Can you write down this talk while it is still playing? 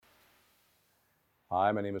Hi,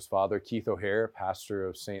 my name is Father Keith O'Hare, pastor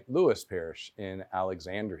of St. Louis Parish in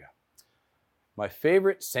Alexandria. My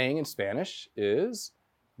favorite saying in Spanish is,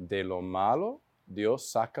 de lo malo, Dios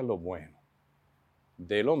saca lo bueno.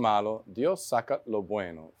 De lo malo, Dios saca lo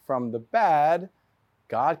bueno. From the bad,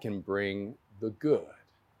 God can bring the good.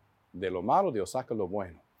 De lo malo, Dios saca lo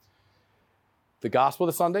bueno. The gospel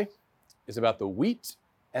this Sunday is about the wheat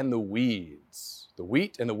and the weeds. The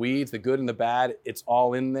wheat and the weeds, the good and the bad, it's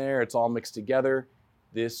all in there. It's all mixed together.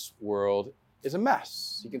 This world is a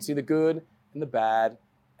mess. You can see the good and the bad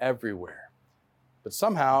everywhere. But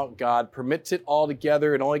somehow God permits it all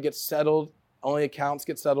together. It only gets settled, only accounts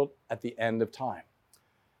get settled at the end of time.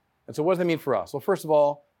 And so what does that mean for us? Well, first of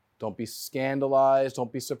all, don't be scandalized.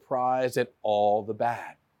 Don't be surprised at all the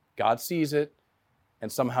bad. God sees it,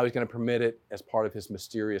 and somehow he's going to permit it as part of his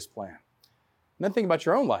mysterious plan. And then think about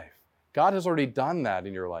your own life. God has already done that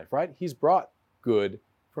in your life, right? He's brought good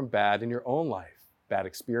from bad in your own life. Bad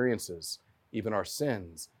experiences, even our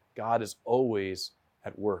sins. God is always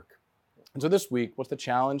at work. And so this week, what's the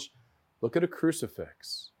challenge? Look at a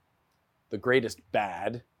crucifix. The greatest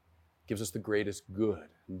bad gives us the greatest good.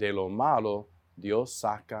 De lo malo, Dios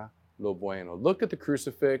saca lo bueno. Look at the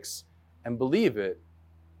crucifix and believe it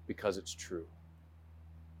because it's true.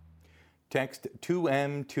 Text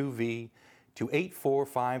 2M2V to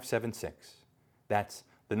 84576. That's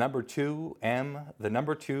the number 2M, the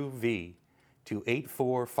number 2V to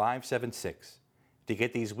 84576 to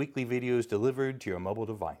get these weekly videos delivered to your mobile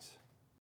device.